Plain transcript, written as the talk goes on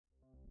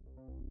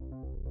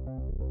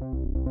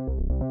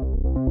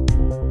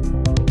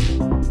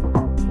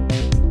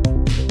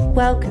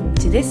Welcome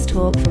to this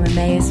talk from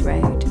Emmaus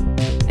Road,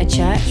 a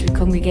church with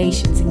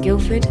congregations in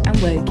Guildford and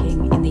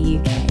Woking in the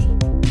UK.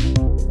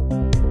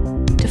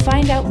 To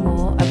find out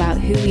more about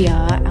who we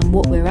are and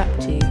what we're up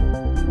to,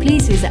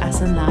 please visit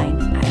us online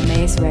at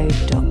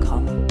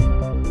emmausroad.com.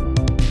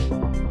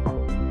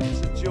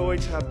 It's a joy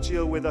to have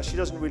Jill with us. She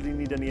doesn't really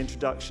need any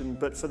introduction,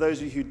 but for those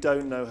of you who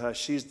don't know her,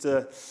 she's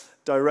the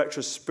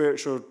Director of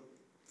Spiritual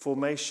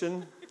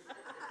Formation.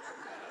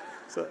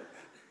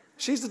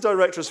 She's the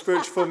Director of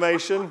Spiritual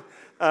Formation,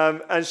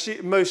 and she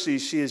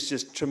is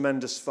just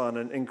tremendous fun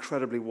and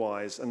incredibly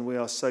wise, and we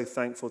are so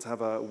thankful to have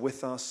her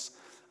with us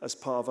as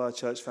part of our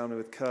church family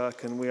with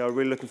Kirk, and we are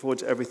really looking forward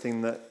to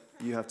everything that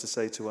you have to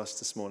say to us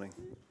this morning.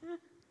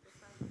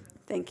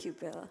 Thank you,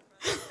 Bill.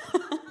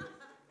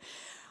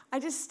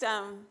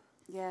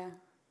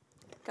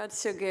 God's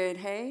so good,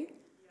 hey?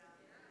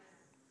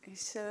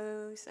 He's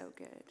so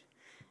good.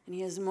 And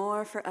he has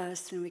more for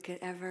us than we could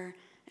ever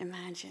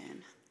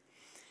imagine.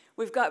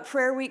 We've got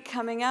prayer week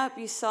coming up.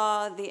 You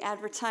saw the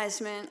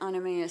advertisement on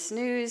Emmaus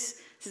News.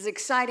 This is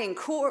exciting.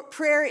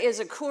 Prayer is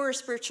a core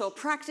spiritual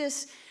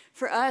practice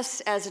for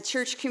us as a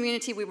church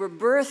community. We were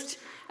birthed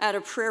out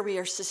of prayer. We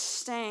are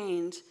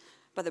sustained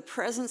by the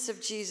presence of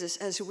Jesus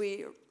as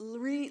we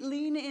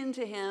lean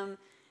into him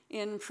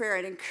in prayer.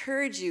 I'd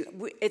encourage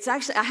you.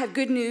 I have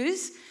good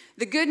news.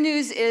 The good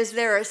news is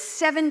there are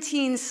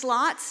 17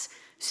 slots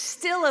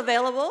still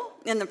available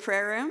in the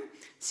prayer room,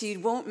 so you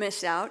won't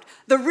miss out.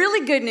 The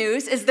really good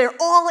news is they're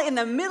all in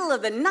the middle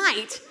of the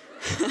night,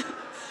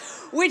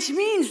 which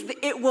means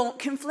it won't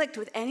conflict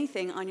with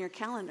anything on your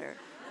calendar.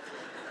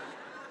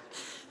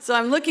 So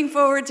I'm looking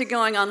forward to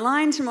going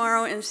online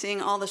tomorrow and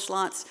seeing all the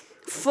slots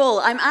full.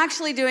 I'm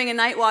actually doing a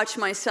night watch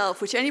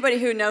myself, which anybody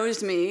who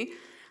knows me,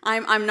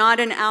 I'm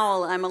not an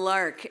owl, I'm a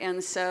lark.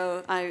 And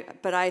so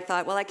I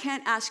thought, well, I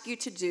can't ask you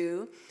to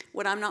do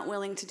what I'm not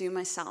willing to do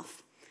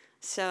myself.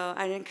 So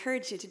I'd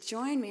encourage you to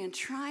join me and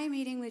try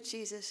meeting with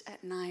Jesus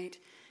at night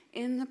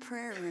in the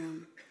prayer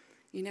room.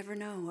 You never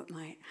know what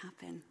might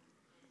happen.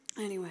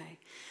 Anyway,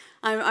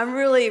 I'm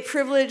really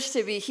privileged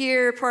to be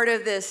here, part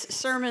of this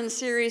sermon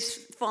series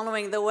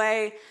following the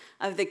way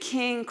of the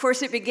King. Of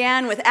course, it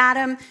began with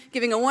Adam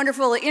giving a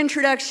wonderful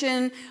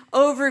introduction,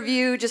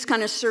 overview, just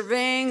kind of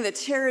surveying the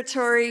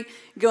territory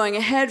going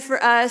ahead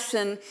for us.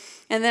 And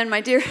then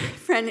my dear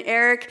friend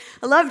Eric,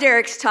 I loved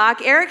Eric's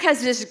talk. Eric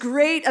has this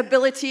great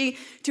ability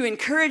to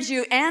encourage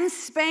you and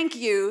spank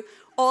you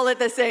all at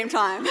the same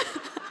time.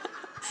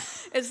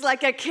 It's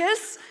like a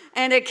kiss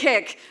and a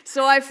kick.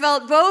 So I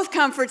felt both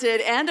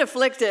comforted and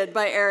afflicted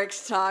by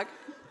Eric's talk.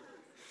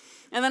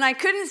 And then I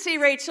couldn't see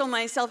Rachel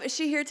myself. Is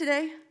she here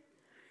today?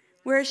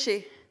 Where is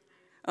she?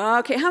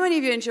 Okay, how many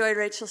of you enjoyed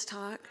Rachel's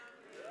talk?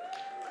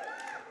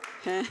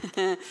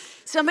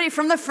 Somebody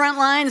from the front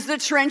lines, the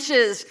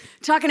trenches,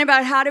 talking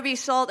about how to be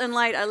salt and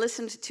light. I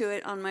listened to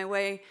it on my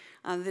way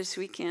this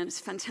weekend. It's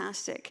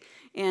fantastic.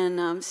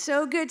 And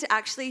so good to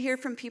actually hear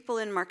from people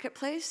in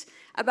Marketplace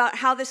about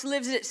how this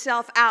lives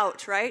itself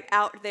out, right?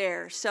 Out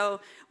there. So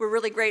we're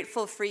really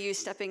grateful for you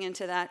stepping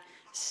into that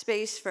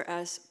space for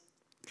us.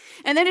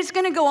 And then it's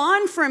going to go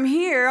on from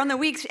here on the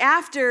weeks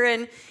after,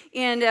 and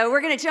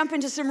we're going to jump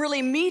into some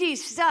really meaty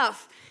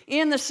stuff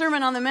in the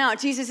Sermon on the Mount.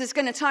 Jesus is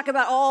going to talk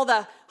about all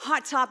the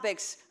hot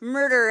topics,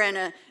 murder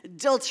and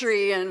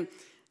adultery and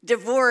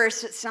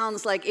divorce. It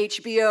sounds like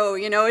HBO,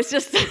 it's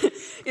just,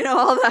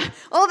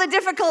 all the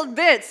difficult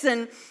bits.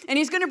 And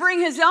he's going to bring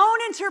his own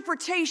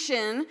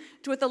interpretation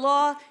to what the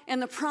law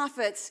and the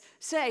prophets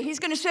say. He's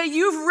going to say,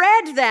 you've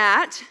read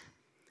that,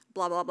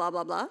 blah, blah, blah,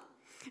 blah, blah.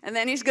 And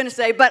then he's going to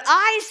say, but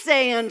I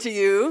say unto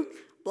you,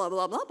 blah,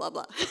 blah, blah, blah,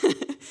 blah.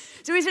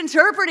 So he's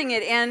interpreting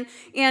it, and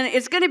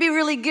it's going to be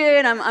really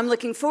good. I'm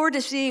looking forward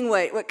to seeing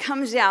what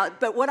comes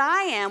out. But what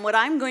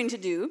I'm going to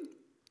do,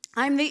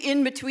 I'm the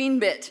in-between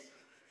bit.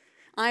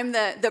 I'm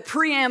the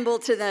preamble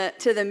to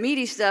the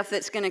meaty stuff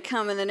that's going to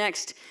come in the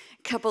next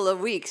couple of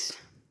weeks.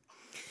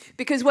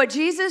 Because what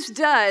Jesus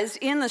does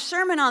in the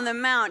Sermon on the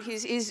Mount,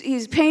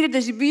 he's painted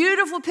this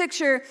beautiful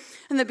picture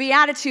in the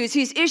Beatitudes.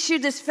 He's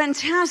issued this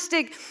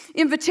fantastic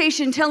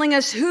invitation telling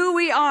us who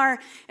we are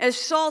as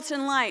salt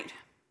and light.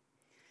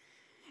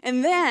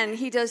 And then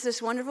he does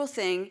this wonderful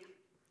thing.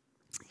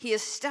 He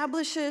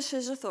establishes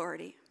his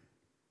authority,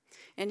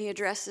 and he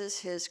addresses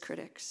his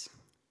critics.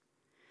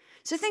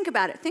 So think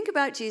about it. Think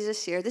about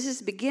Jesus here. This is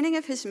the beginning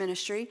of his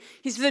ministry.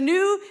 He's the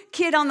new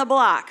kid on the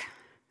block.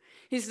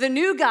 He's the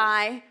new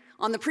guy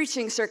on the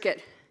preaching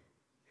circuit.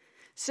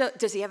 So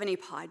does he have any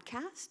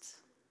podcasts?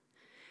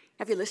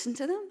 Have you listened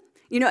to them?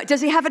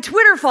 Does he have a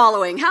Twitter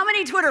following? How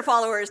many Twitter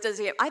followers does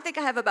he have? I think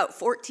I have about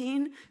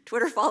 14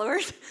 Twitter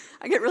followers.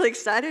 I get really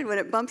excited when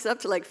it bumps up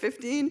to like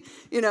 15.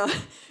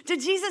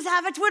 Did Jesus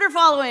have a Twitter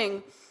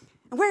following?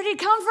 Where did he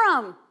come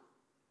from?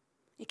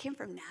 He came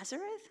from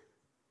Nazareth?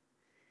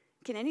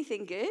 Can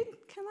anything good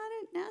come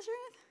out of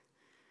Nazareth?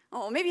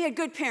 Oh, maybe he had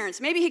good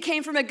parents. Maybe he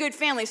came from a good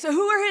family. So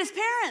who were his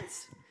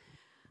parents?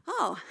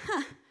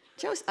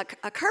 Joseph,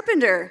 a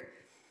carpenter,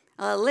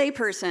 a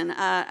layperson,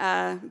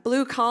 a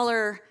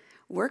blue-collar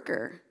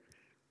worker.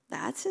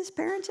 That's his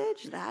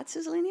parentage. That's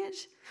his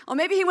lineage. Oh,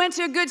 maybe he went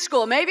to a good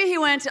school. Maybe he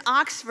went to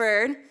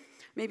Oxford,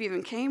 maybe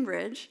even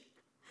Cambridge.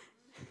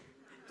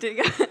 Did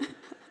he go?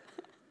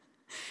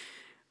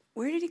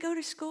 Where did he go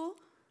to school?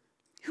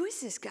 Who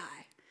is this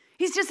guy?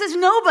 He's just this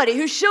nobody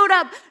who showed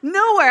up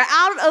nowhere,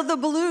 out of the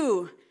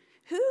blue.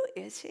 Who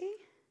is he?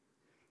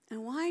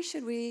 And why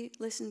should we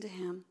listen to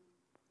him?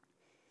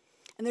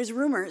 And there's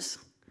rumors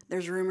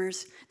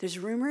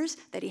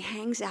that he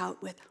hangs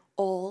out with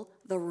all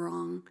the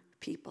wrong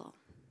people.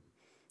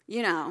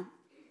 You know,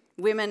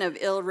 women of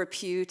ill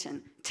repute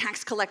and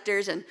tax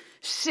collectors and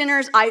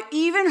sinners. I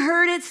even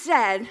heard it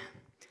said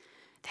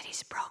that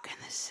he's broken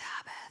the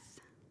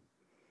Sabbath.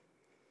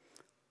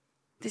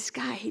 This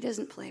guy, he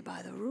doesn't play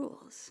by the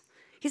rules.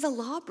 He's a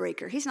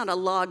lawbreaker. He's not a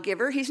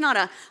lawgiver. He's not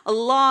a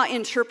law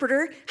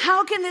interpreter.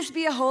 How can this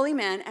be a holy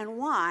man, and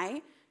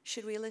why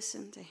should we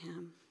listen to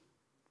him?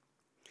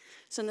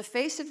 So in the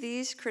face of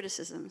these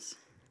criticisms,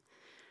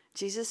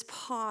 Jesus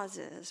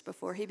pauses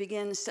before he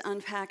begins to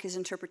unpack his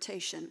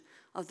interpretation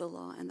of the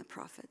law and the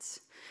prophets.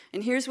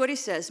 And here's what he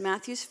says,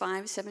 Matthew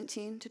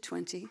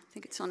 5:17-20. I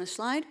think it's on a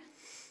slide.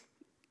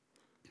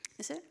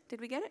 Is it? Did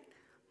we get it?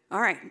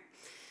 All right.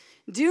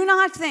 Do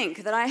not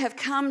think that I have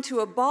come to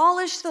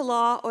abolish the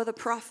law or the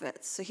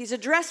prophets. So he's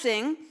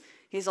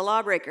a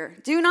lawbreaker.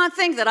 Do not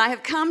think that I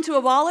have come to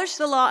abolish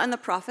the law and the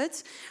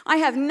prophets. I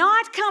have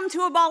not come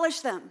to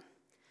abolish them,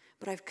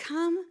 but I've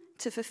come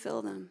to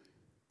fulfill them.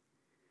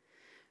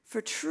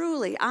 For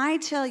truly, I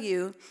tell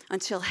you,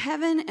 until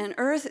heaven and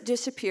earth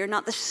disappear,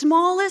 not the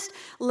smallest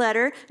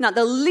letter, not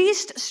the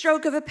least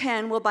stroke of a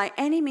pen will by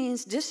any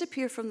means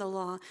disappear from the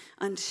law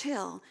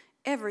until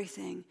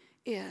everything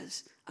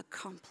is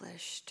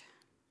accomplished.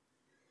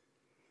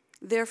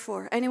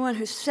 Therefore, anyone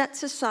who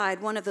sets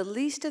aside one of the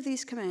least of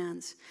these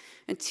commands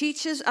and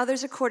teaches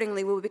others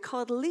accordingly will be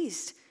called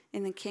least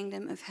in the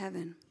kingdom of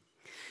heaven.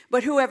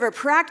 But whoever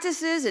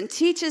practices and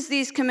teaches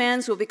these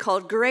commands will be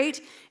called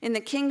great in the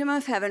kingdom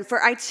of heaven.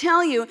 For I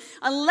tell you,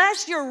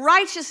 unless your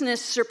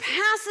righteousness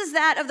surpasses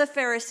that of the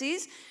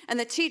Pharisees and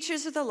the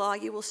teachers of the law,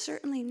 you will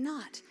certainly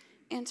not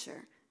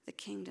enter the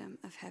kingdom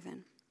of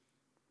heaven.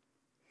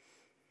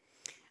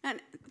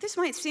 And this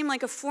might seem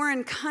like a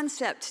foreign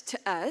concept to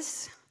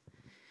us,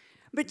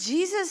 but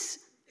Jesus,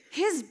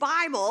 his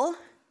Bible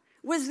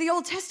was the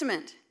Old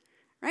Testament,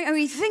 right? I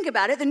mean, think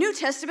about it. The New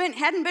Testament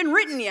hadn't been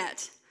written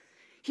yet.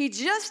 He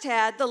just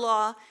had the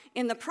law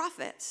in the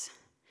prophets,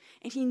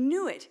 and he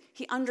knew it.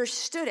 He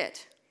understood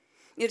it.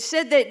 It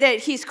said that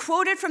he's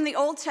quoted from the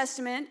Old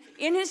Testament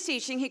in his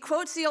teaching. He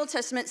quotes the Old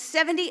Testament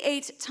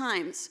 78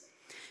 times.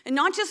 And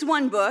not just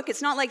one book.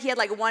 It's not like he had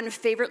like one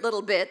favorite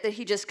little bit that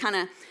he just kind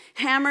of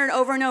hammered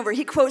over and over.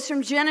 He quotes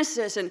from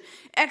Genesis and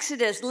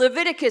Exodus,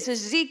 Leviticus,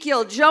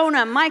 Ezekiel,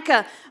 Jonah,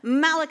 Micah,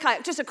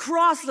 Malachi, just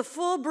across the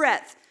full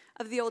breadth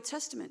of the Old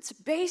Testament. It's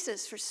a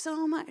basis for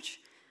so much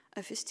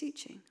of his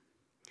teaching.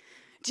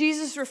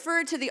 Jesus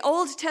referred to the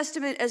Old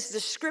Testament as the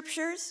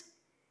scriptures,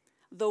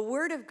 the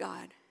Word of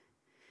God,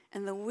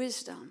 and the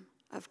wisdom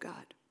of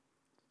God.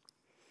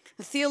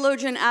 The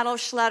theologian Adolf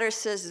Schlatter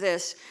says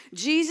this: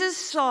 Jesus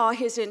saw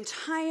his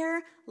entire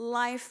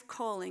life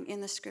calling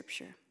in the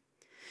scripture.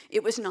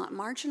 It was not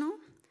marginal,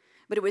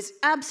 but it was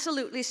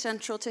absolutely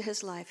central to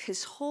his life.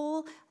 His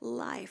whole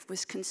life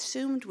was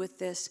consumed with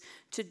this,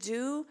 to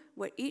do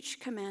what each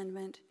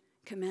commandment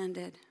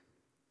commanded.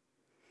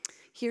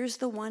 Here's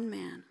the one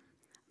man,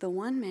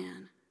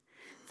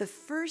 the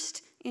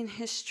first in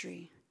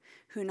history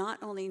who not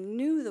only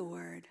knew the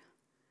word,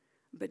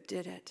 but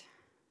did it.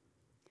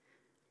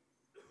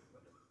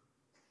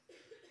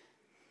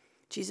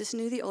 Jesus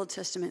knew the Old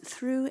Testament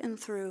through and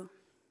through,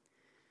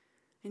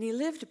 and he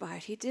lived by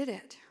it. He did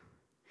it.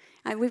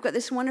 And we've got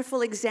this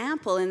wonderful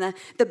example in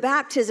the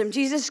baptism.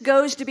 Jesus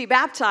goes to be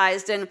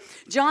baptized, and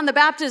John the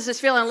Baptist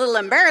is feeling a little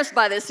embarrassed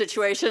by this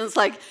situation. It's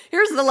like,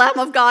 here's the Lamb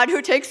of God who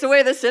takes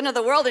away the sin of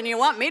the world, and you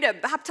want me to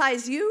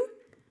baptize you?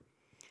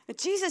 But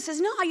Jesus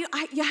says, no,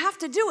 you have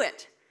to do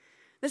it.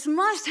 This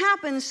must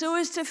happen so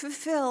as to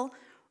fulfill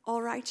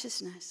all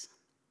righteousness.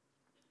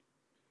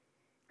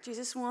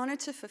 Jesus wanted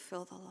to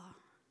fulfill the law.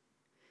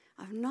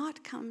 I've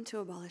not come to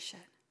abolish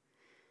it,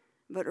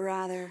 but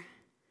rather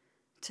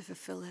to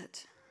fulfill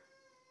it.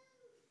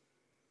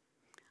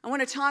 I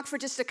want to talk for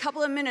just a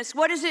couple of minutes.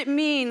 What does it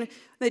mean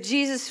that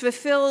Jesus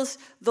fulfills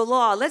the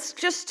law? Let's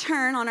just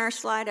turn on our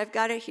slide, I've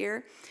got it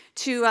here,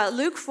 to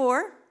Luke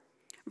 4,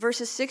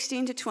 verses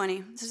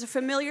 16-20. This is a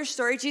familiar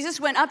story.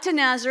 Jesus went up to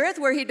Nazareth,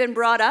 where he'd been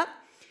brought up,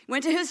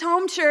 went to his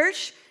home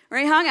church,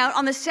 where he hung out.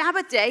 On the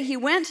Sabbath day, he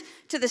went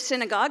to the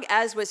synagogue,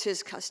 as was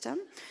his custom.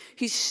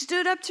 He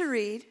stood up to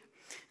read,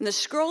 and the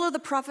scroll of the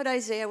prophet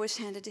Isaiah was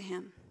handed to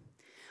him.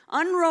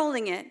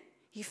 Unrolling it,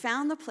 he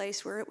found the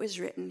place where it was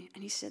written,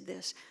 and he said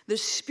this: "The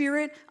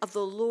Spirit of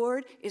the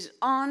Lord is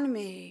on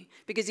me,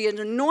 because he has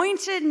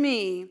anointed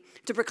me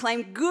to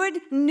proclaim good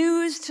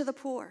news to the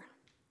poor.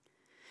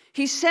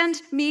 He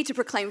sent me to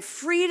proclaim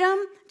freedom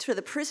to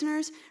the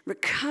prisoners,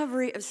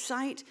 recovery of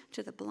sight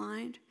to the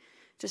blind,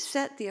 to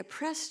set the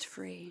oppressed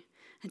free,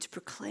 and to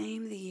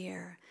proclaim the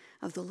year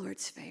of the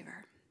Lord's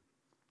favor."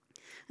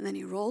 And then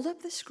he rolled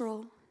up the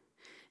scroll, and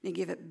he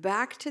gave it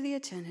back to the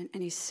attendant,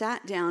 and he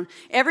sat down.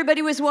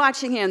 Everybody was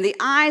watching him. The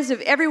eyes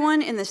of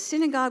everyone in the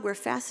synagogue were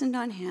fastened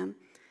on him.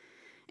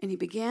 And he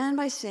began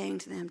by saying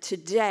to them,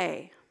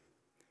 Today,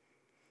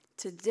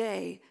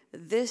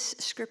 this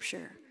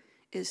scripture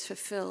is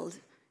fulfilled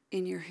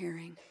in your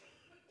hearing.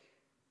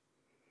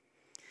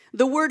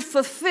 The word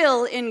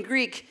fulfill in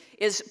Greek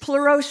is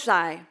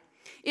plerosai.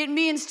 It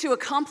means to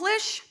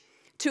accomplish,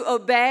 to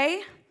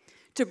obey,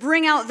 to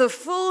bring out the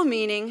full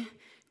meaning,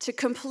 to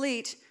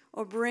complete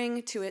or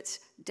bring to its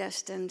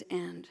destined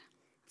end.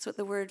 That's what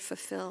the word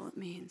fulfill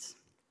means.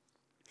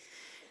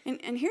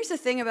 And here's the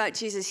thing about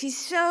Jesus. He's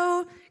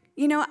so,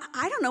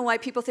 I don't know why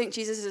people think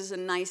Jesus is a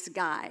nice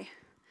guy.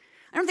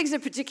 I don't think he's a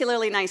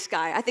particularly nice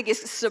guy. I think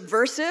he's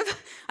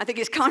subversive. I think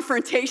he's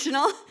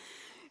confrontational.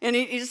 And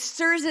he just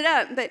stirs it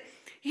up. But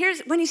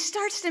here's when he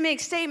starts to make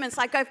statements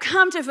like, I've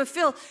come to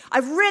fulfill.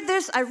 I've read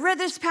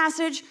this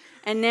passage,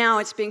 and now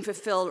it's being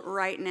fulfilled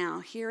right now,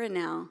 here and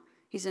now.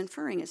 He's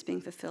inferring it's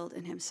being fulfilled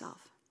in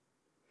himself.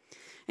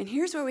 And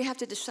here's where we have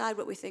to decide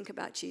what we think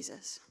about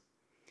Jesus.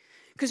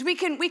 Because we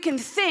can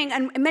think,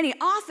 and many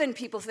often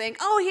people think,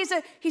 oh,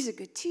 he's a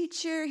good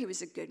teacher, he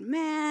was a good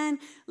man,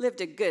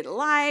 lived a good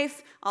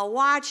life, I'll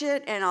watch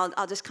it, and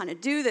I'll just kind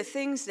of do the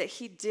things that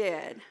he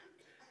did.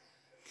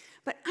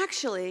 But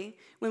actually,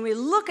 when we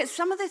look at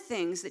some of the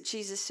things that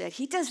Jesus said,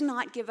 he does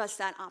not give us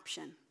that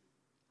option.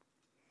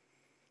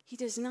 He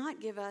does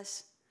not give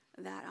us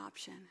that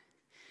option.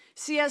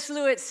 C.S.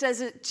 Lewis says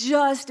it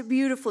just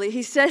beautifully.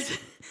 He says,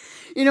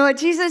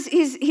 Jesus,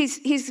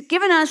 he's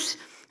given us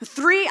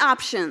 3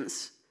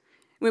 options.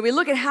 When we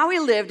look at how he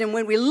lived and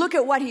when we look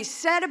at what he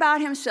said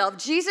about himself,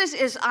 Jesus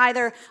is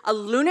either a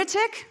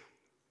lunatic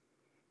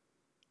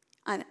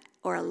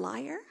or a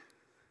liar,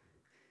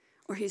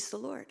 or he's the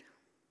Lord.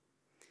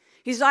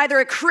 He's either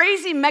a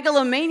crazy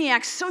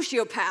megalomaniac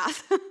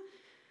sociopath,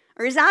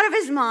 or he's out of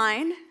his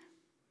mind,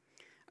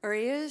 or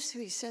he is who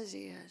he says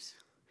he is.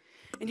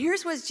 And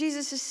here's what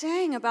Jesus is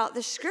saying about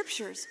the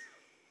scriptures.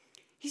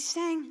 He's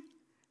saying,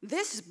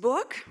 this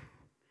book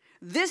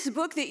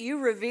that you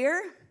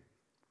revere,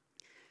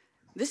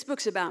 this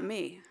book's about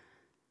me.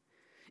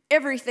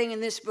 Everything in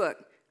this book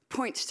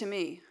points to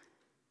me.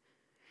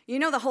 You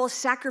know the whole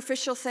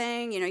sacrificial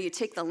thing? You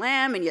take the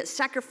lamb and you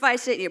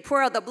sacrifice it and you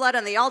pour out the blood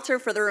on the altar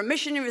for the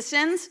remission of your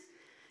sins?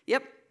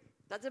 Yep,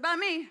 that's about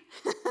me.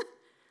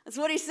 That's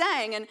what he's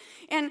saying.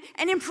 And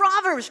in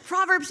Proverbs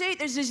 8,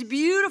 there's this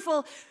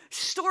beautiful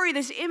story,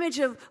 this image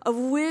of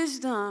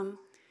wisdom,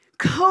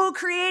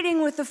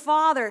 co-creating with the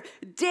Father,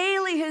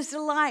 daily his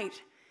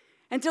delight,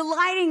 and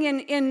delighting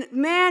in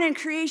man and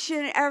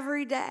creation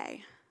every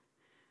day.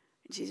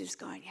 And Jesus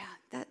going,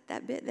 yeah,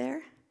 that bit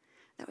there,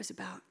 that was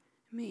about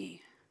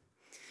me.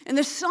 And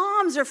the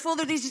Psalms are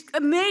full of these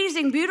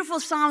amazing,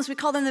 beautiful Psalms. We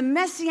call them the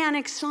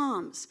Messianic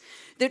Psalms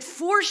that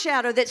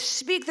foreshadow, that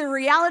speak the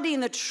reality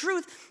and the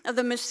truth of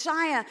the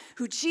Messiah,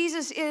 who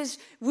Jesus is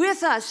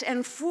with us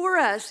and for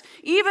us.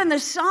 Even the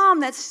Psalm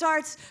that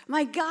starts,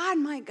 my God,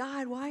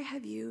 why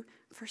have you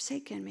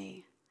forsaken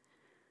me?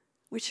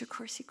 Which, of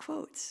course, he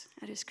quotes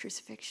at his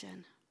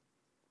crucifixion.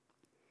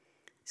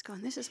 He's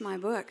going, this is my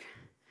book.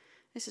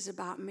 This is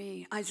about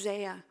me.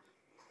 Isaiah,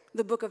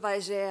 the book of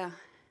Isaiah.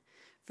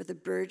 For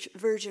the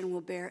virgin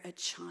will bear a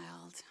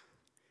child.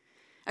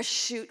 A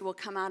shoot will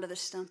come out of the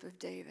stump of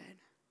David.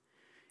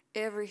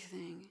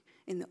 Everything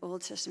in the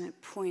Old Testament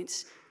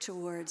points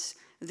towards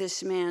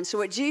this man. So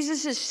what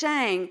Jesus is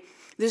saying,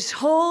 this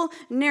whole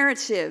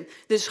narrative,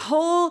 this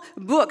whole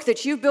book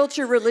that you built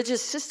your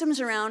religious systems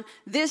around,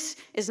 this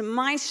is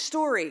my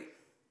story.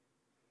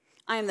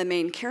 I am the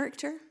main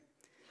character.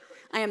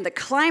 I am the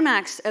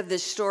climax of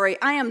this story.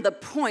 I am the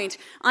point.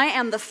 I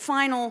am the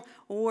final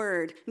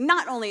word.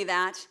 Not only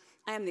that,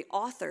 I am the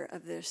author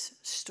of this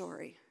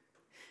story.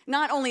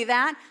 Not only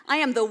that, I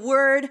am the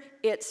word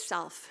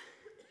itself.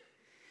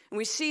 And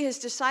we see his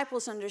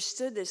disciples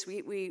understood this.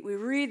 We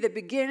read the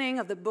beginning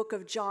of the book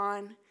of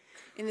John.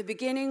 In the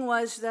beginning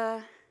was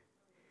the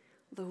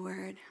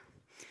Word.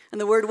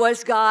 And the Word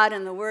was God,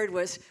 and the Word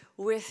was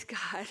with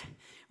God.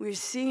 We've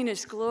seen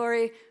his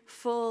glory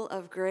full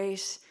of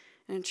grace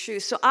and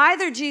truth. So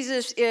either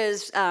Jesus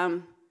is,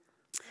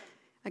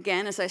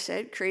 again, as I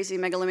said, crazy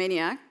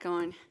megalomaniac,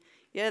 going,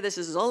 yeah, this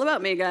is all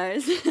about me,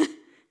 guys.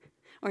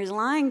 Or he's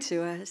lying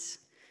to us.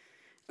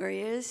 Or he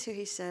is who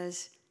he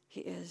says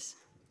he is.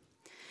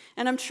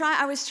 And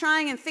I was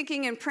trying and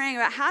thinking and praying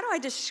about how do I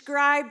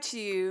describe to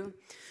you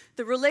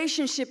the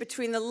relationship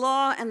between the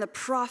law and the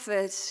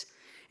prophets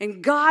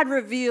and God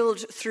revealed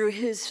through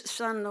his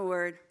son, the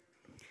Word.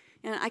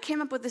 And I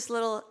came up with this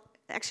little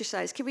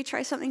exercise. Can we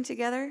try something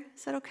together?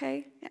 Is that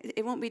okay?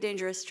 It won't be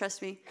dangerous,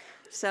 trust me.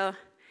 So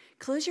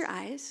close your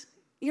eyes.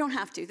 You don't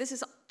have to. This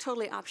is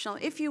totally optional.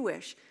 If you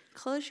wish,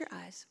 close your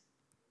eyes.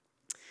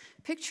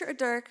 Picture a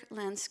dark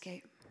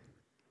landscape.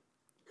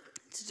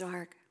 It's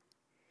dark.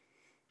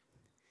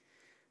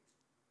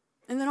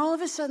 And then all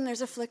of a sudden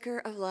there's a flicker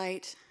of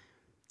light,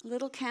 a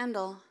little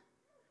candle.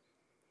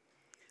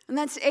 And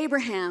that's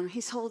Abraham.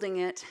 He's holding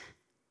it.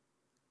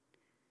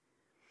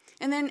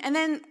 And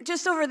then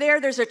just over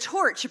there's a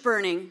torch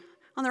burning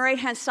on the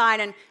right-hand side,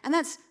 and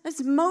that's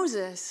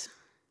Moses.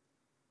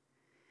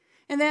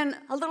 And then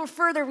a little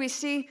further we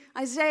see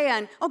Isaiah,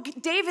 and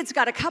David's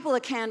got a couple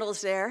of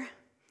candles there.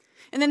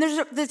 And then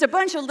there's a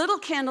bunch of little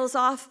candles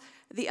off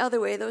the other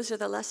way. Those are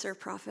the lesser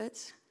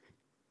prophets.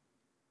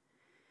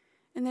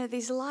 And there are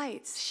these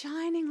lights,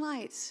 shining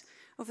lights,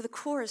 over the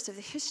course of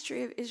the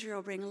history of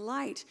Israel, bring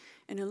light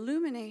and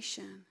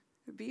illumination.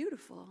 They're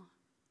beautiful.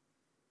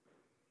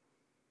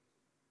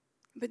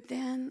 But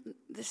then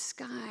the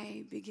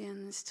sky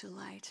begins to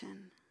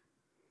lighten.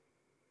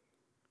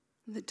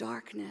 The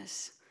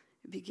darkness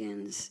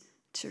begins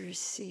to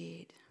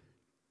recede.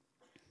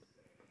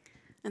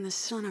 And the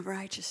Son of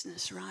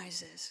Righteousness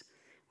rises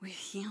with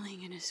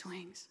healing in his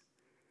wings.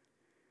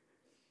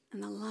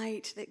 And the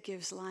light that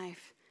gives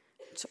life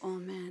to all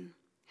men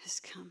has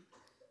come.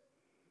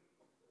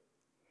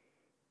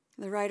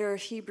 The writer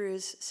of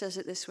Hebrews says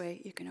it this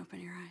way. You can open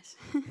your eyes.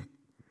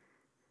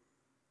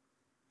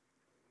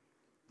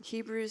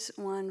 Hebrews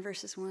 1,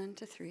 verses 1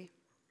 to 3.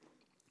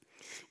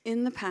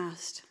 In the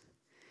past,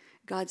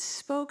 God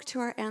spoke to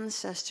our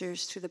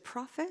ancestors through the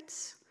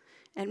prophets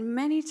at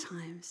many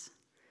times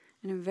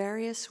and in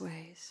various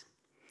ways.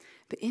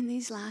 But in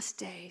these last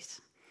days,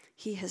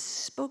 he has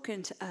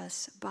spoken to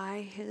us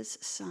by his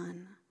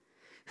Son,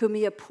 whom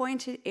he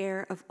appointed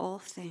heir of all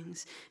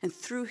things. And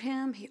through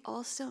him, he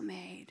also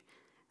made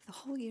the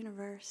whole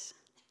universe.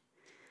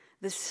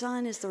 The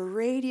Son is the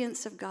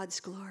radiance of God's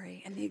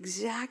glory and the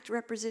exact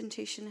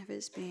representation of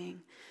his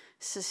being,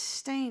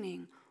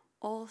 sustaining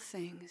all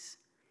things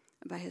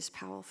by his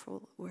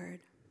powerful word.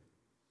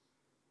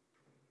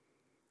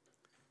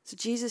 So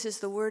Jesus is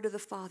the word of the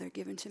Father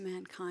given to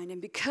mankind.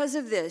 And because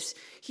of this,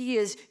 he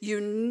is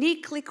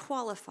uniquely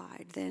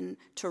qualified then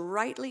to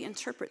rightly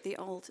interpret the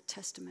Old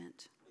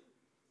Testament.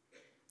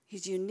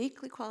 He's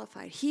uniquely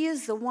qualified. He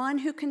is the one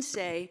who can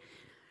say,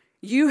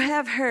 you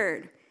have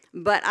heard,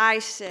 but I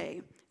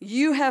say.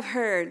 You have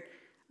heard,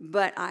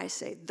 but I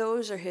say.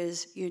 Those are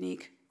his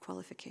unique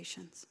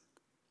qualifications.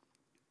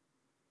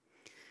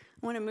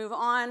 I want to move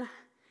on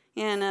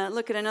and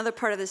look at another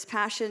part of this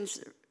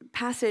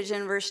passage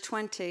in verse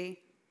 20.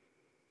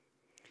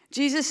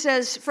 Jesus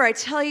says, for I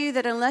tell you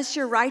that unless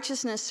your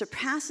righteousness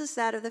surpasses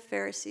that of the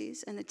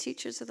Pharisees and the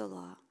teachers of the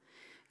law,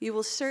 you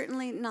will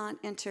certainly not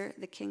enter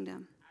the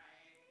kingdom.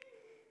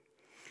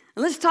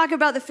 And let's talk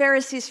about the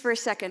Pharisees for a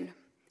second.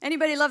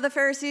 Anybody love the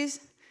Pharisees?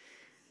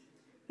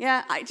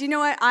 Yeah, do you know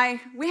what?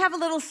 We have a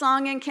little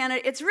song in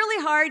Canada. It's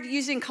really hard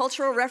using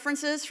cultural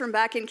references from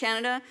back in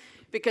Canada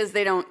because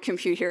they don't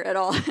compute here at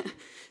all.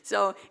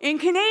 So in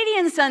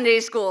Canadian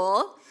Sunday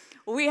school,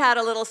 we had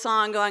a little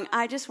song going,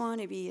 I just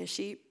want to be a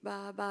sheep,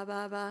 ba, ba,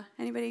 ba, ba.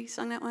 Anybody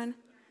sung that one?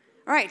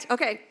 All right,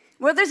 okay.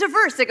 Well, there's a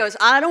verse that goes,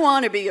 I don't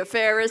want to be a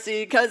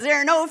Pharisee because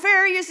they're no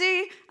fair, you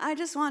see. I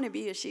just want to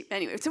be a sheep.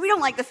 Anyway, so we don't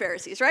like the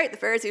Pharisees, right? The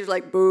Pharisees were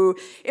like, boo.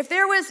 If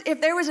there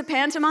was a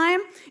pantomime,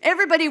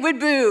 everybody would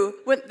boo.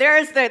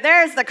 There's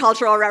the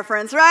cultural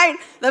reference, right?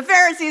 The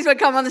Pharisees would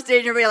come on the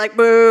stage and be like,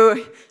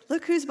 boo.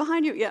 Look who's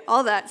behind you. Yeah,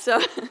 all that. So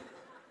the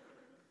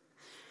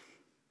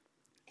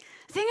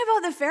thing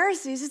about the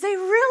Pharisees is they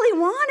really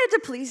wanted to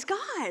please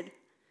God.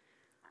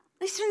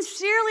 They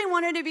sincerely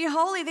wanted to be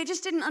holy. They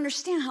just didn't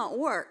understand how it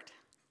worked.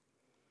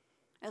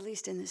 At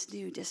least in this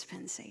new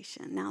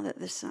dispensation, now that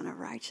the Son of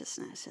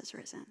Righteousness has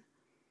risen.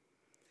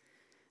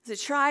 They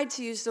tried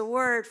to use the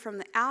word from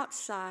the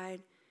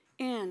outside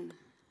in.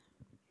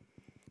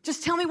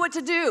 Just tell me what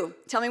to do.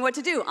 Tell me what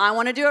to do. I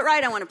want to do it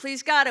right. I want to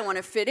please God. I want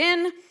to fit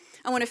in.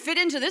 I want to fit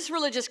into this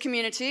religious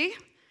community,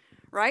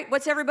 right?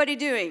 What's everybody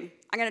doing?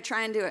 I'm going to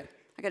try and do it.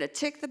 I got to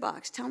tick the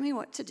box. Tell me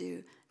what to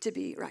do to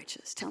be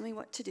righteous. Tell me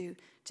what to do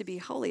to be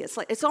holy.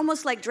 It's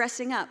almost like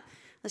dressing up.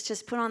 Let's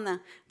just put on the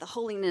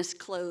holiness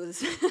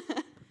clothes.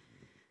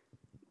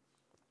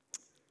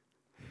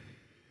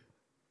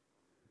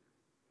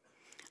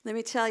 Let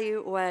me tell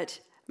you what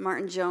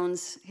Martin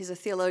Jones, he's a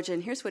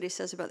theologian, here's what he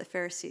says about the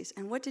Pharisees.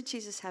 And what did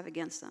Jesus have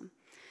against them?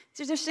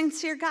 They're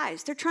sincere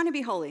guys. They're trying to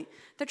be holy.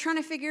 They're trying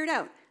to figure it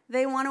out.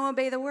 They want to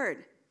obey the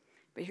word.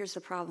 But here's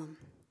the problem.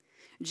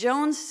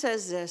 Jones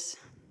says this.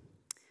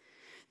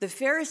 The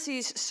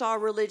Pharisees saw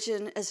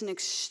religion as an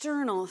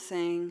external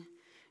thing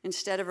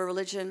instead of a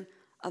religion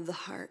of the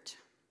heart.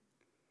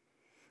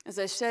 As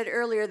I said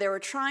earlier, they were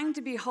trying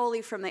to be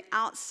holy from the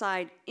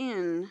outside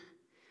in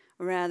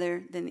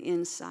rather than the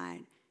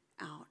inside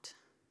out.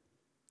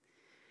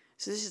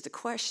 So this is the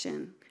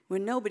question.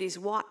 When nobody's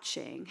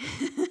watching,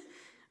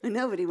 when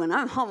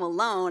I'm home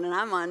alone and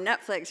I'm on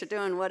Netflix or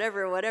doing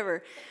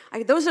whatever,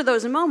 those are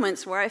those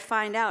moments where I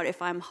find out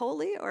if I'm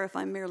holy or if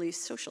I'm merely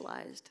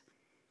socialized.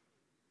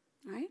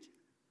 Right?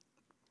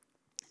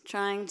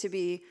 Trying to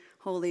be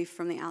holy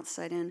from the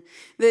outside in.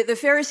 The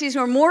Pharisees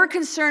were more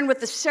concerned with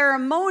the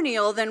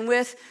ceremonial than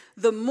with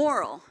the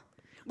moral.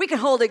 We can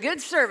hold a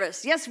good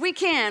service. Yes, we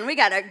can. We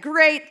got a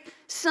great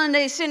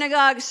Sunday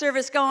synagogue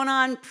service going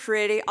on.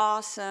 Pretty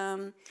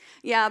awesome.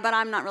 Yeah, but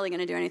I'm not really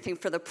going to do anything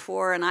for the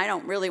poor, and I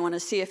don't really want to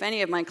see if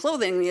any of my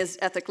clothing is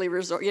ethically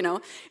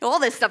all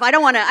this stuff. I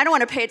don't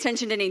want to pay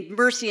attention to any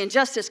mercy and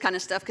justice kind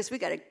of stuff because we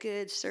got a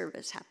good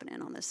service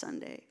happening on the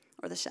Sunday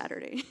or the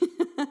Saturday.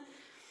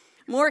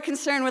 More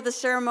concerned with the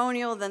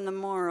ceremonial than the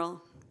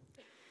moral.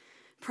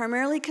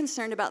 Primarily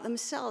concerned about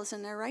themselves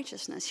and their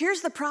righteousness.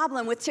 Here's the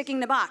problem with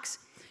ticking the box.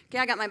 Okay,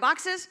 I got my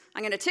boxes.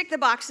 I'm going to tick the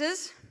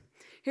boxes.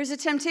 Here's a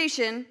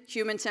temptation,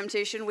 human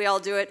temptation. We all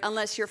do it,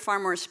 unless you're far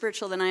more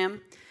spiritual than I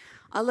am.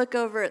 I'll look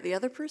over at the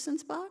other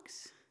person's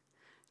box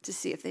to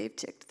see if they've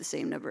ticked the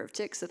same number of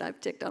ticks that I've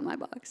ticked on my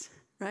box,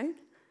 right?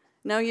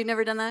 No, you've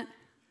never done that?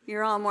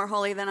 You're all more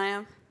holy than I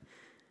am.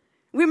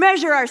 We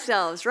measure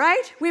ourselves,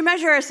 right? We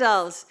measure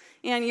ourselves.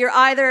 And you're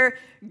either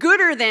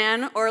gooder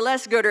than or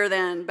less gooder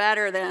than,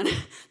 badder than.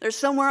 There's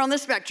somewhere on the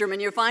spectrum,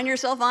 and you find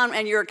yourself on,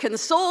 and you're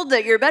consoled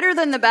that you're better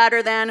than the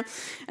badder than,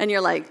 and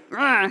you're like,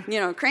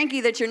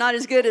 cranky that you're not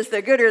as good as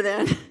the gooder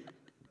than.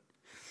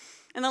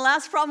 And the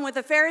last problem with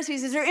the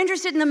Pharisees is they're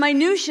interested in the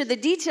minutiae, the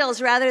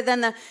details, rather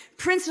than the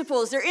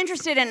principles. They're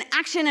interested in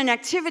action and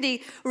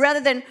activity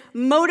rather than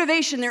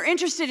motivation. They're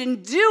interested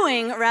in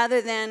doing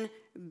rather than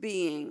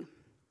being.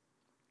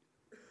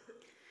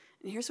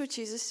 And here's what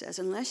Jesus says: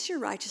 unless your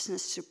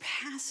righteousness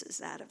surpasses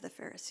that of the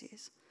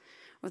Pharisees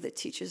or the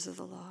teachers of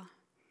the law,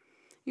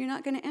 you're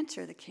not going to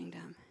enter the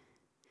kingdom.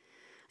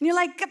 And you're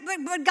like,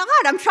 but God,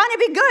 I'm trying to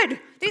be good.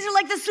 These are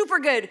like the super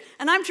good.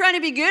 And I'm trying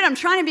to be good. I'm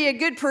trying to be a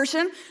good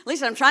person. At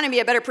least I'm trying to be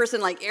a better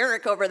person like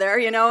Eric over there,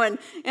 and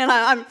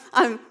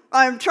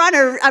I'm trying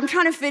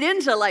to fit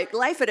into like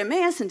life at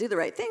Emmaus and do the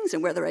right things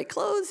and wear the right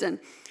clothes and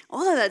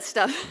all of that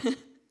stuff.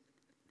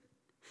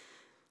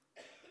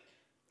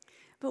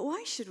 But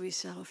why should we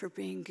settle for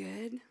being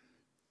good?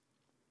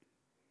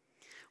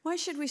 Why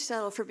should we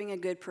settle for being a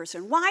good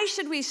person? Why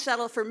should we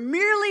settle for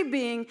merely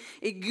being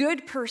a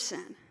good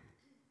person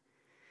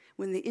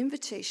when the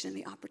invitation and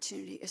the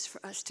opportunity is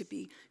for us to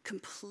be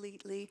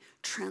completely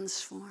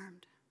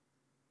transformed?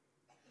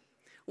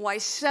 Why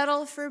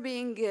settle for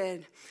being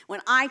good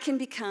when I can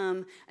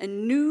become a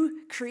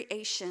new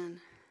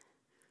creation?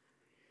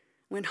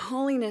 When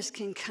holiness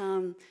can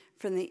come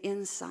from the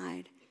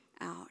inside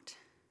out?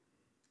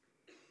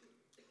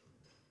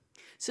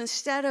 So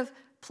instead of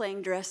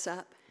playing dress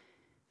up,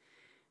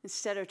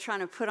 instead of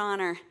trying to put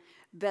on our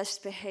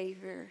best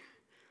behavior,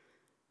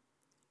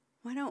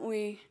 why don't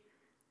we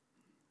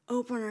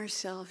open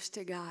ourselves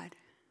to God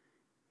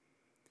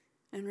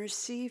and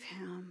receive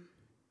Him?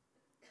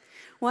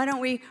 Why don't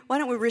we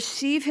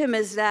receive Him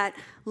as that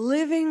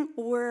living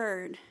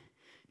Word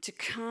to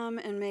come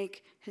and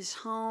make His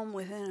home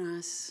within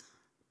us?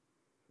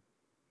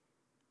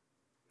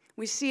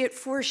 We see it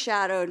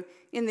foreshadowed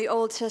in the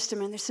Old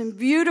Testament. There's some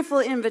beautiful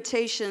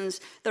invitations.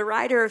 The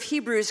writer of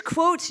Hebrews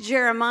quotes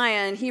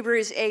Jeremiah in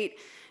Hebrews 8, and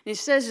he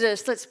says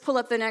this. Let's pull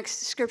up the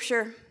next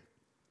scripture.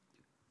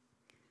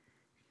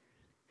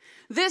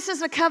 This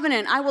is a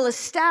covenant I will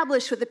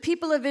establish with the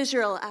people of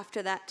Israel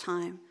after that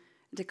time,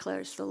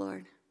 declares the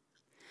Lord.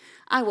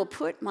 I will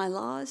put my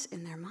laws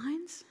in their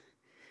minds,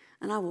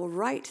 and I will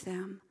write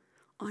them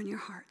on your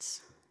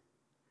hearts.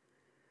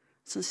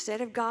 So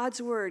instead of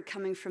God's word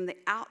coming from the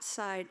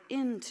outside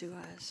into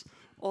us,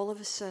 all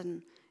of a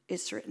sudden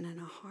it's written in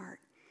our heart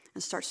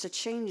and starts to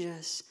change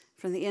us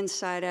from the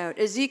inside out.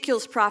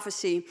 Ezekiel's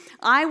prophecy,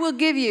 I will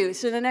give you,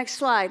 so the next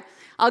slide,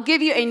 I'll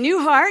give you a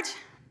new heart.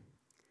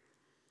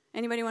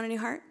 Anybody want a new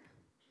heart?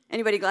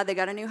 Anybody glad they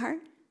got a new heart?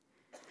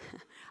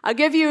 I'll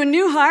give you a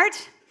new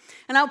heart,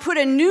 and I'll put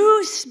a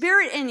new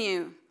spirit in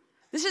you.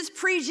 This is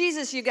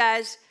pre-Jesus, you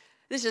guys.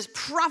 This is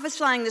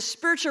prophesying the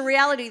spiritual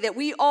reality that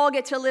we all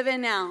get to live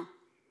in now.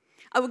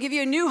 I will give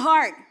you a new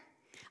heart.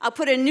 I'll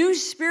put a new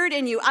spirit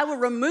in you. I will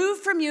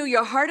remove from you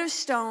your heart of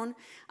stone.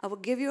 I will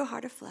give you a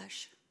heart of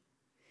flesh.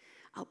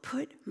 I'll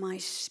put my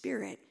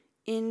spirit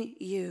in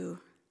you.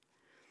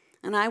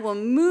 And I will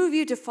move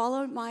you to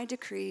follow my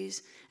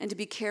decrees and to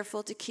be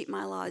careful to keep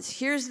my laws.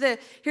 Here's the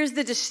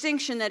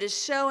distinction that is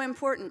so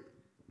important.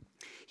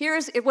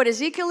 Here's what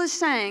Ezekiel is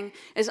saying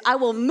is, I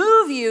will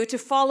move you to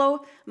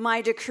follow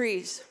my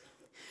decrees.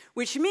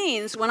 Which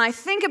means when I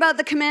think about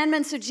the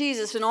commandments of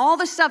Jesus and all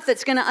the stuff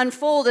that's going to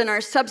unfold in our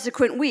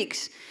subsequent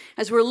weeks,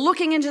 as we're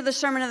looking into the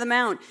Sermon on the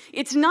Mount,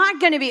 it's not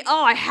going to be,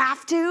 I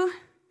have to.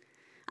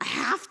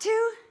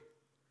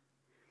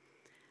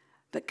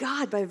 But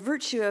God, by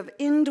virtue of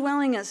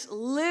indwelling us,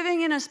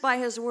 living in us by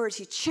His words,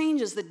 He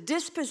changes the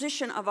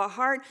disposition of our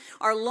heart,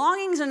 our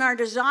longings and our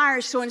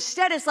desires. So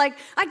instead it's like,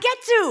 I get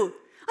to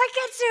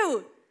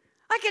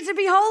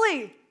be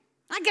holy.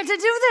 I get to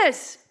do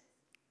this.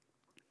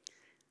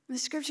 The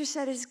scripture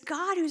said it's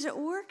God who's at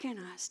work in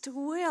us to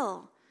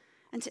will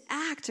and to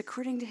act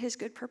according to His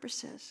good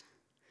purposes.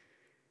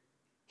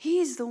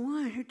 He's the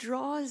one who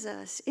draws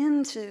us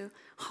into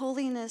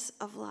holiness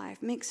of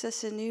life, makes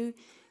us a new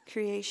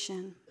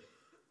creation.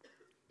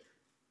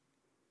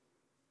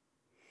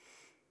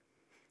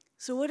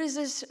 So what does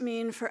this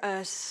mean for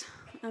us,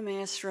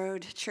 Emmaus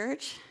Road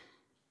Church?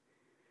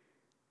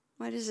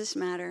 Why does this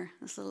matter,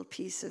 this little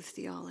piece of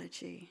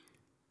theology?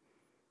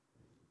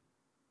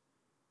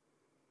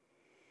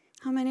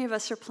 How many of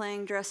us are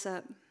playing dress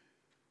up?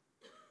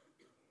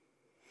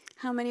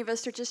 How many of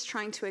us are just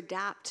trying to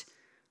adapt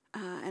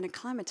and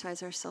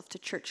acclimatize ourselves to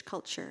church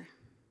culture?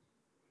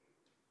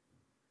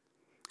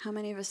 How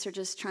many of us are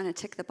just trying to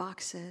tick the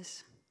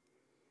boxes?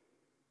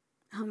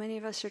 How many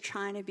of us are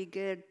trying to be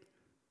good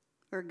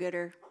or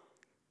gooder?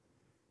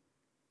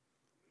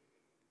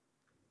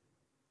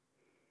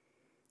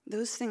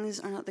 Those things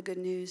are not the good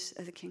news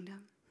of the kingdom.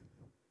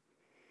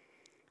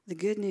 The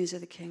good news of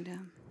the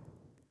kingdom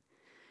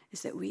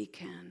is that we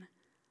can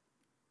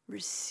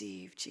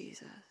receive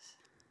Jesus.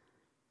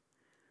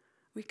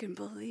 We can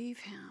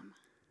believe him.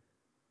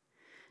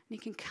 And he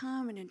can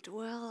come and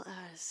indwell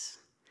us.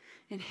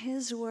 And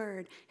his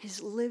word, his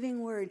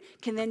living word,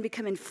 can then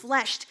become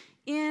enfleshed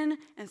in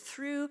and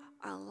through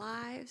our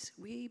lives.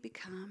 We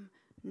become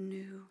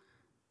new.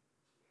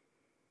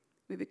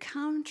 We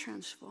become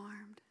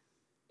transformed.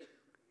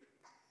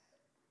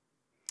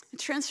 And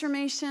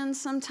transformation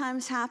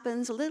sometimes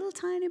happens a little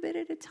tiny bit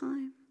at a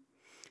time.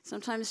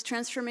 Sometimes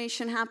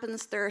transformation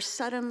happens, there are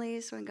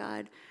suddenlies when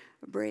God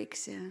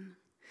breaks in.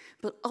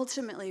 But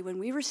ultimately, when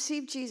we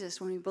receive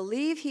Jesus, when we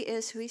believe he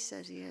is who he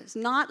says he is,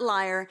 not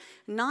liar,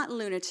 not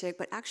lunatic,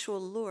 but actual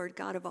Lord,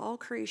 God of all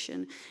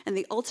creation, and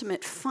the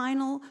ultimate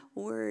final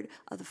word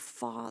of the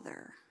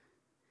Father,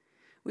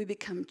 we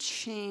become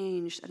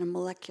changed at a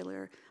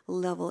molecular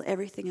level.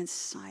 Everything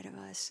inside of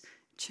us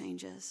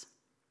changes.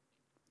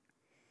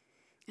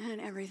 And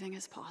everything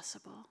is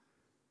possible.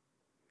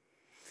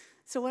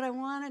 So what I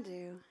want to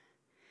do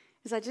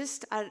is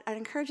I'd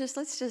encourage us,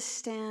 let's just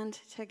stand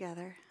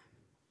together.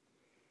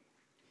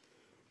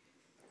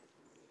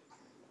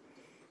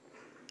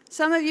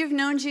 Some of you have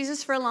known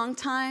Jesus for a long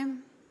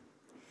time.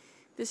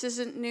 This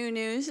isn't new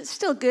news. It's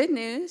still good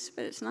news,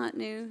 but it's not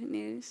new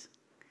news.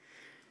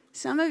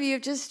 Some of you are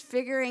just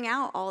figuring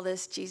out all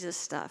this Jesus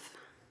stuff.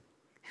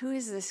 Who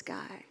is this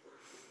guy?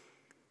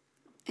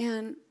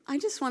 And I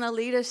just want to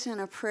lead us in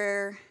a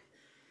prayer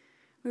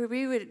where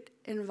we would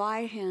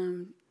invite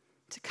him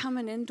to come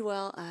and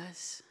indwell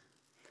us.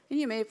 And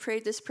you may have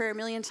prayed this prayer a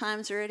million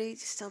times already.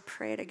 Still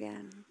pray it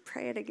again.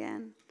 Pray it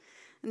again.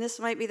 And this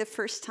might be the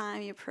first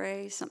time you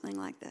pray something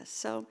like this.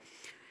 So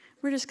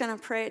we're just going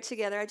to pray it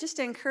together. I just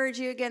encourage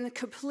you, again,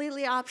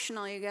 completely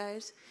optional, you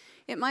guys.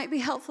 It might be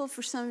helpful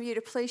for some of you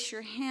to place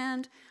your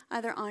hand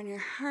either on your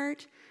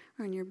heart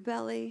or on your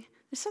belly.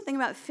 There's something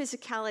about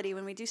physicality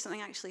when we do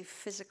something actually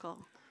physical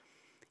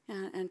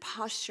and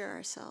posture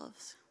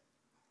ourselves.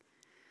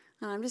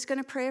 And I'm just going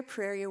to pray a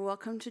prayer. You're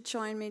welcome to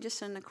join me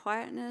just in the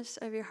quietness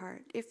of your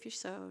heart, if you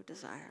so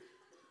desire.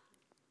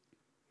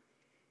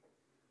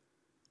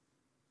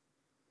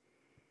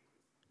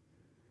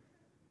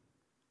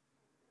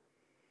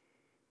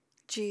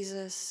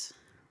 Jesus,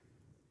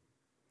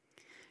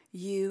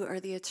 you are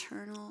the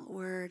eternal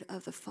word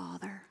of the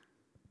Father.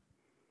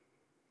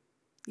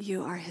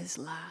 You are his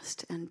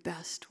last and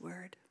best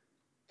word.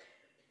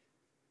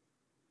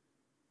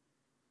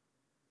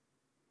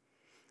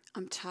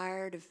 I'm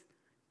tired of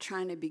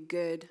trying to be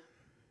good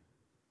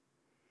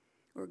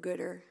or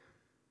gooder.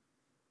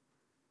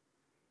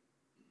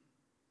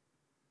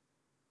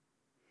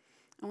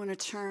 I want to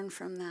turn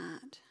from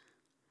that.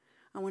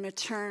 I want to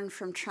turn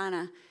from trying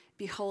to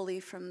be holy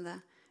from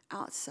the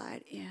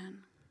outside in.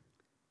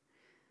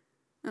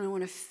 And I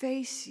want to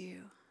face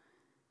you.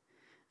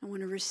 I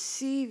want to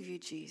receive you,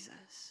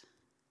 Jesus.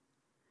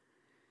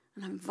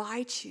 And I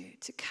invite you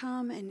to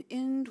come and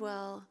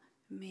indwell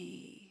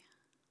me.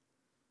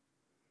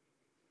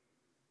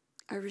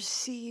 I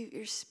receive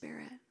your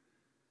spirit.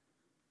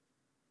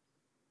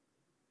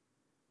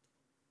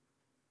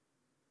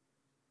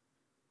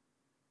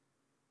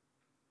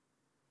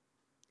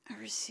 I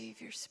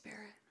receive your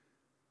spirit.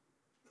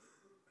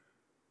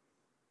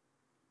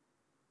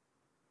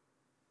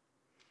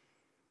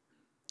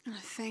 And I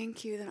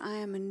thank you that I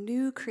am a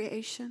new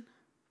creation.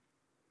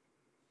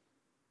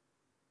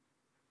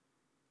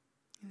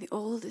 And the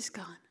old is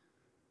gone.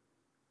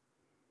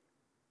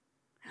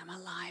 And I'm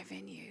alive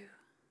in you.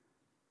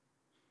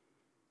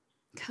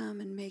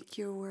 Come and make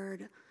your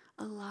word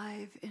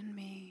alive in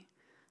me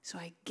so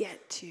I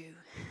get to.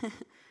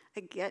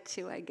 I get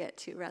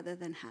to rather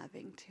than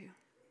having to.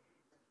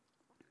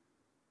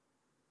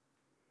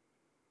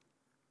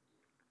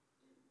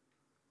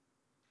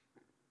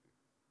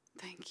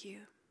 Thank you.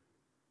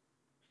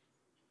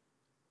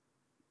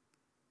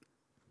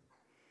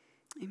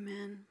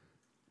 Amen.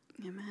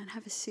 Amen.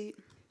 Have a seat.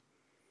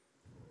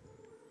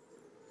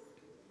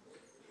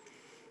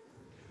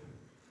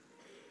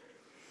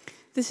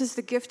 This is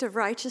the gift of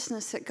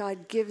righteousness that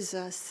God gives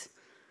us,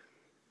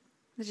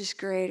 which is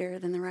greater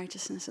than the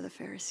righteousness of the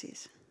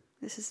Pharisees.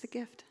 This is the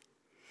gift.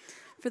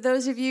 For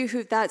those of you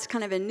who that's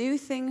kind of a new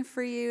thing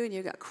for you and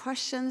you've got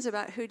questions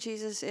about who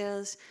Jesus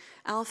is,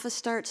 Alpha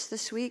starts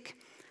this week.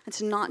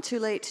 It's not too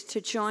late to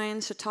join,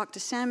 so talk to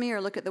Sammy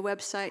or look at the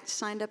website,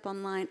 sign up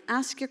online.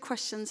 Ask your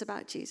questions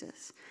about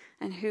Jesus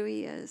and who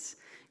he is,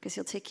 because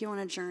he'll take you on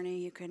a journey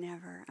you could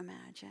never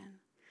imagine.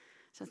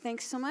 So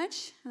thanks so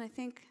much, and I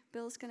think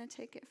Bill's going to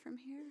take it from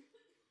here.